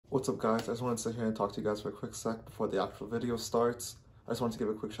What's up guys, I just wanted to sit here and talk to you guys for a quick sec before the actual video starts. I just wanted to give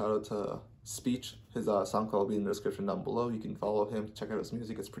a quick shout out to Speech. His SoundCloud will be in the description down below. You can follow him, check out his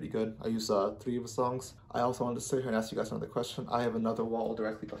music, it's pretty good. I use 3 of his songs. I also wanted to sit here and ask you guys another question. I have another wall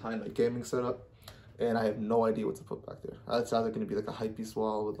directly behind my gaming setup, and I have no idea what to put back there. It's either going to be like a hypebeast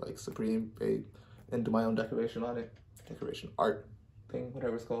wall with like Supreme, and do my own decoration on it. Decoration art thing,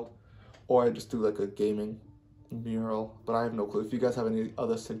 whatever it's called. Or I just do like a gaming mural, but I have no clue. If you guys have any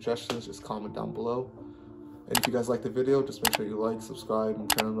other suggestions, just comment down below. And if you guys like the video, just make sure you like, subscribe, and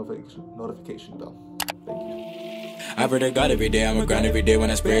turn on the notification bell. Thank you. I pray to God every day, I'ma grind every day when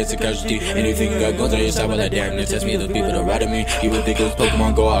I spray it's a casualty. Anything you got goes on your side while I damn near test me, those people that ride at me. You would think it was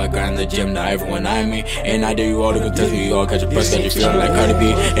Pokemon Go, I grind the gym, now everyone eyeing me. And I dare you all to go test me, you all catch a press, got you feeling like Cardi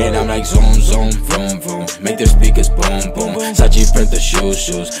B. And I'm like zoom, zoom, vroom, vroom, make the speakers boom, boom. Sachi print the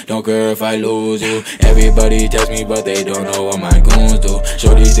shoes, don't care if I lose you. Everybody test me, but they don't know what my goons do.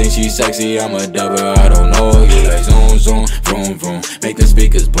 Shorty thinks she's sexy, I'm a dubber, I don't know you. Like zoom, zoom, vroom, vroom, make the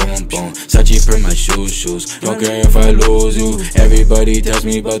speakers boom, boom. Sachi print my shoes, don't care if I lose you. Everybody test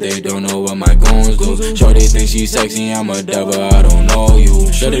me, but they don't know what my goons do. Shorty thinks she's sexy, I'm a devil, I don't know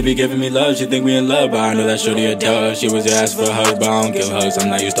you. Shorty be giving me love, she think we in love, but I know that shorty a dove. She was asking for hugs, but I don't give hugs, I'm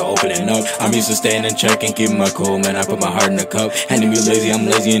not used to opening up. I'm used to staying in check and keeping my cool, man, I put my heart in a cup. And if you lazy, I'm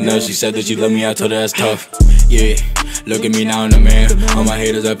lazy enough. She said that she love me, I told her that's tough. Yeah, look at me now in the mirror. All my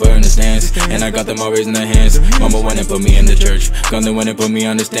haters I put in the stands, and I got them all raising their hands. Mama went and put me in the church, come then went and put me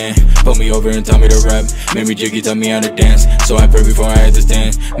on the stand. Put me over and tell me to rap, made me jiggy, tell me how to dance. So I pray before I had to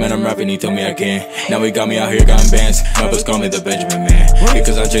stand. Man, I'm rapping, he told me I can. Now he got me out here, got bands. Rappers call me the Benjamin Man.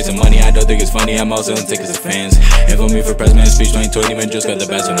 Because I'm chasing money, I don't think it's funny, I'm also selling tickets to fans. And for me for president, Speech 2020, man, just got the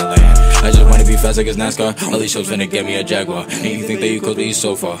best on the land. I just wanna be fast like it's NASCAR. All these shows finna get me a Jaguar. And you think that you close, but you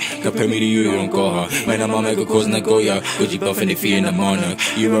so far. Compare me to you, you don't go hard. Man, I'm on make a course in the go yard. Gucci buff in the feet in the morning.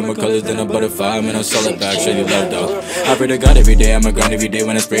 You run more colors than a butterfly, man, I'm solid back, show you love though. I pray to God every day, I'ma grind every day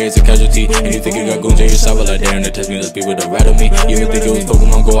when I spray it's a casualty. And you think you got goons on your side while I dare and to test me, those people that rattle me. You would think it was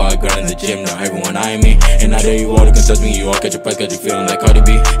Pokemon Go, I grind in the gym, now everyone eyeing me. And I dare you all to contest me, you all catch your price, got you feeling like Cardi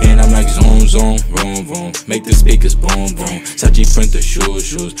B. And I'm like zoom, zoom, vroom, vroom, make the speakers boom, boom. Sachi print the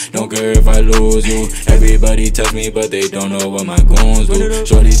shoes, don't care if I lose you. Everybody test me, but they don't know what my goons do.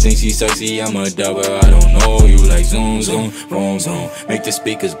 Shorty thinks she's sexy, I'm a dubber, I don't know you. Like zoom, zoom, vroom, vroom, make the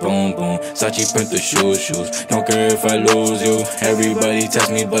speakers boom, boom. Sachi print the shoes, don't care if I lose you. Everybody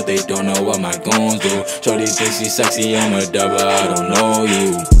test me, but they don't know what my goons do. Shorty thinks she's sexy, I'm a dubber, I don't know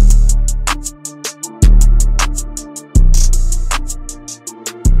you.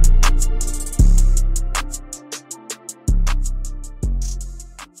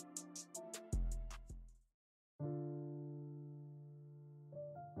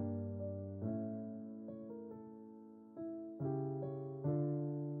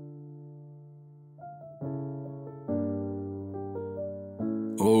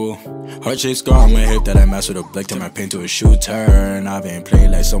 Ooh, heart-shaped scar on my hip that I match with a blick to my pain to a shooter. And I've been played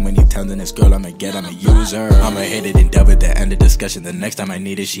like so many times, and this girl I'ma use her. I'ma hit it and dub it, the end of discussion. The next time I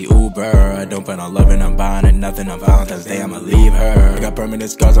need it, she Uber. I don't plan on loving, I'm buying her nothing. On Valentine's Day, I'ma leave her. I got permanent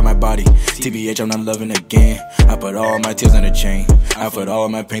scars on my body, TBH, I'm not loving again. I put all my tears on a chain, I put all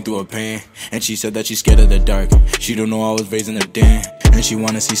my pain through a pen. And she said that she's scared of the dark, she don't know I was raised in a den. And she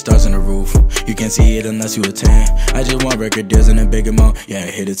wanna see stars on the roof, you can't see it unless you attend. I just want record deals in a big amount, yeah, I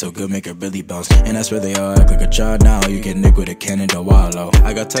hit it so good, make her really bounce. And I swear they all act like a child now, you get nicked with a cannon to wallow.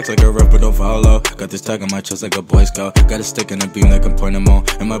 I got text like a rep but don't follow, got this tag on my chest like a Boy Scout. Got a stick and a beam like I'm pointing them on,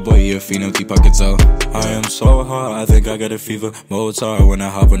 and my boy here phenom, T-pockets out. I am so hard, I think I got a fever. Mozart when I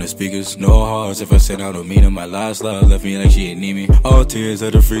hop on the speakers, no hearts if I said I don't mean it. My last love left me like she ain't need me. All tears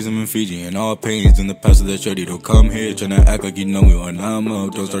had to freeze them in Fiji, and all pains in the past of that shorty. Don't come here tryna act like you know me when I'm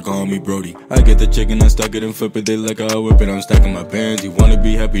up, don't start calling me Brody. I get the chicken, I stack it and flip it, they like how I whip it, I'm stacking my pants. You wanna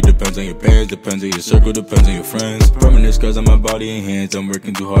be happy, depends on your parents, depends on your circle, depends on your friends. Permanent scars on my body and hands, I'm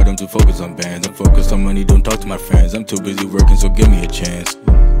working too hard, I'm too focused on bands. I'm focused on money, don't talk to my friends, I'm too busy working, so give me a chance.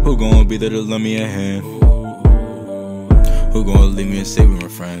 Who gon' be there to lend me a hand? Who gon' leave me and say we were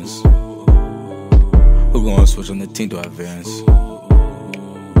friends? Who gon' switch on the team to advance?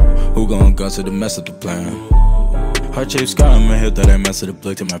 Who gon' go to the mess up the plan? Heart-shaped scar on my hip that I messed with a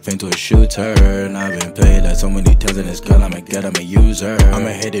blick to my pain to a shooter. And I've been played like so many times, and this girl I'ma use her. I'ma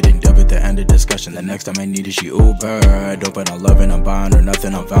hit it and dub it, the end of discussion. The next time I need it, she Uber. I don't plan on loving, I'm buying her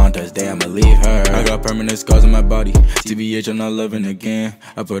nothing. On Valentine's Day, I'ma leave her. I got permanent scars on my body, TBH, I'm not loving again.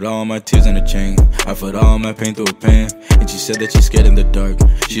 I put all my tears in a chain, I put all my pain through a pen. And she said that she's scared in the dark,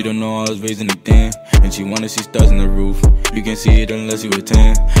 she don't know I was raised in a den. And she wanna see stars in the roof, you can't see it unless you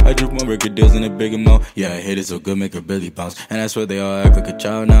attend. I just want record deals in a big amount, yeah, I hit it so good, make her for Billy Bounce. And I swear they all act like a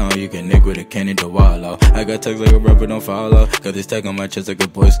child now. You can nick with a cannon to wild out. I got tugs like a rubber, don't fall out. Got this tag on my chest like a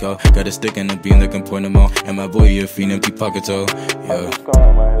Boy Scout. Got a stick and a beam that can point them out. And my boy, you a fiend, empty pockets, oh, yeah. Scar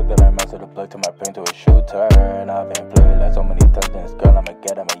on my head that I master the plug to my brain to a shooter. And I've been playing like so many times in this girl, I'ma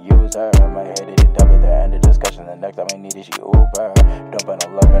get, I'ma use her. My head it didn't double there, and the discussion the next time I need it, she Uber. Don't put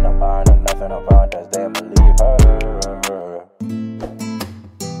no love in her buying her nothing around us, they I'ma leave her.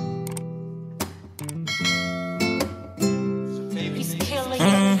 He's killing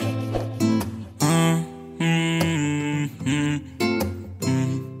it.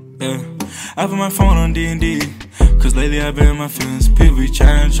 Yeah. I put my phone on D&D, cause lately I've been in my feelings. People be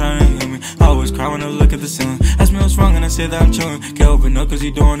trying to hear me. I always cry when I look at the ceiling. Ask me what's wrong and I say that I'm chillin'. Can't open up cause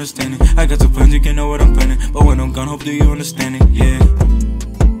you don't understand it. I got the plans, you can know what I'm planning. But when I'm gone, hopefully you understand it, yeah.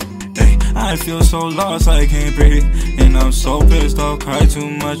 Hey, I feel so lost, I can't breathe. And I'm so pissed, I'll cry too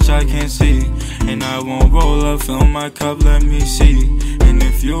much, I can't see. And I won't roll up, fill my cup, let me see. And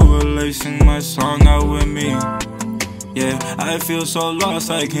if you relate, sing my song out with me. Yeah, I feel so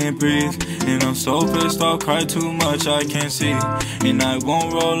lost, I can't breathe. And I'm so pissed, I'll cry too much, I can't see. And I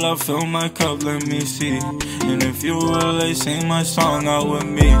won't roll up, fill my cup, let me see. And if you relate, sing my song out with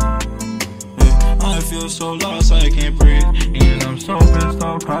me. Yeah, I feel so lost, I can't breathe. And I'm so pissed,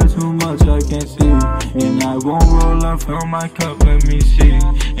 I'll cry too much, I can't see. And I won't roll up, fill my cup, let me see.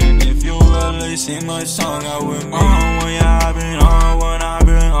 And if you relate, sing my song out with me. Yeah, I've been on one, I've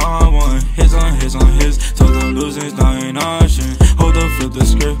been on one. Hits on his, so the losing's not an option. Hold up, flip the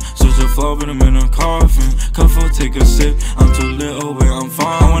script, switch the flow, put him in a coffin. Cuff up, take a sip, I'm too little, where I'm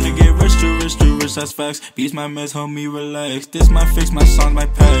fine. I wanna get rich, too rich, that's facts. Beats my mess, help me relax. This my fix, my song, my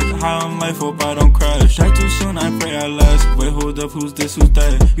pack. High on life, hope I don't crash. Die too soon, I pray I last. Wait, hold up, who's this, who's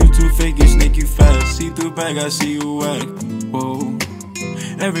that? You too fake, you snake, you fast. See through bag, I see you whack. Whoa.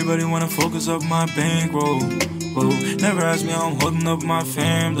 Everybody wanna focus up my bankroll. Whoa, never ask me how I'm holding up my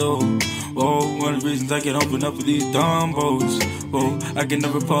fam though. Whoa, one of the reasons I can open up with these dumb hoes. Whoa, I can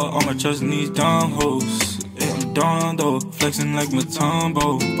never put all my trust in these dumb hoes. Yeah, I'm done though, flexing like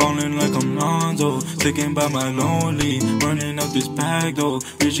Matumbo, ballin' like I'm Lonzo, thinking about my lonely, running up this bag though,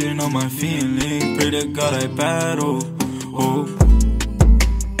 reaching on my feeling, pray to God I battle. Oh.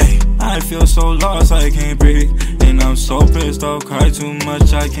 I feel so lost, I can't breathe. And I'm so pissed, I'll cry too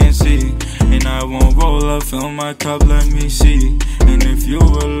much, I can't see. And I won't roll up, fill my cup, let me see. And if you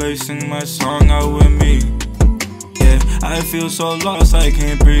relate, sing my song out with me. Yeah, I feel so lost, I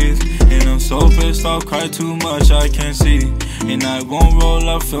can't breathe. And I'm so pissed, I'll cry too much, I can't see. And I won't roll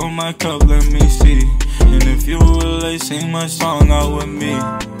up, fill my cup, let me see. And if you relate, sing my song out with me.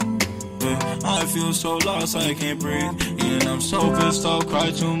 I feel so lost, I can't breathe. And I'm so pissed, I'll cry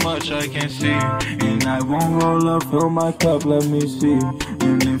too much, I can't see. And I won't roll up, fill my cup, let me see.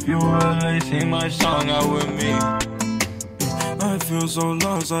 And if you relate, sing my song out with me. I feel so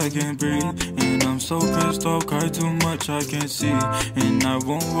lost, I can't breathe. And I'm so pissed, I'll cry too much, I can't see. And I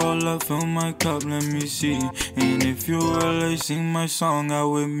won't roll up, fill my cup, let me see. And if you relate, sing my song out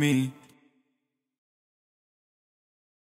with me.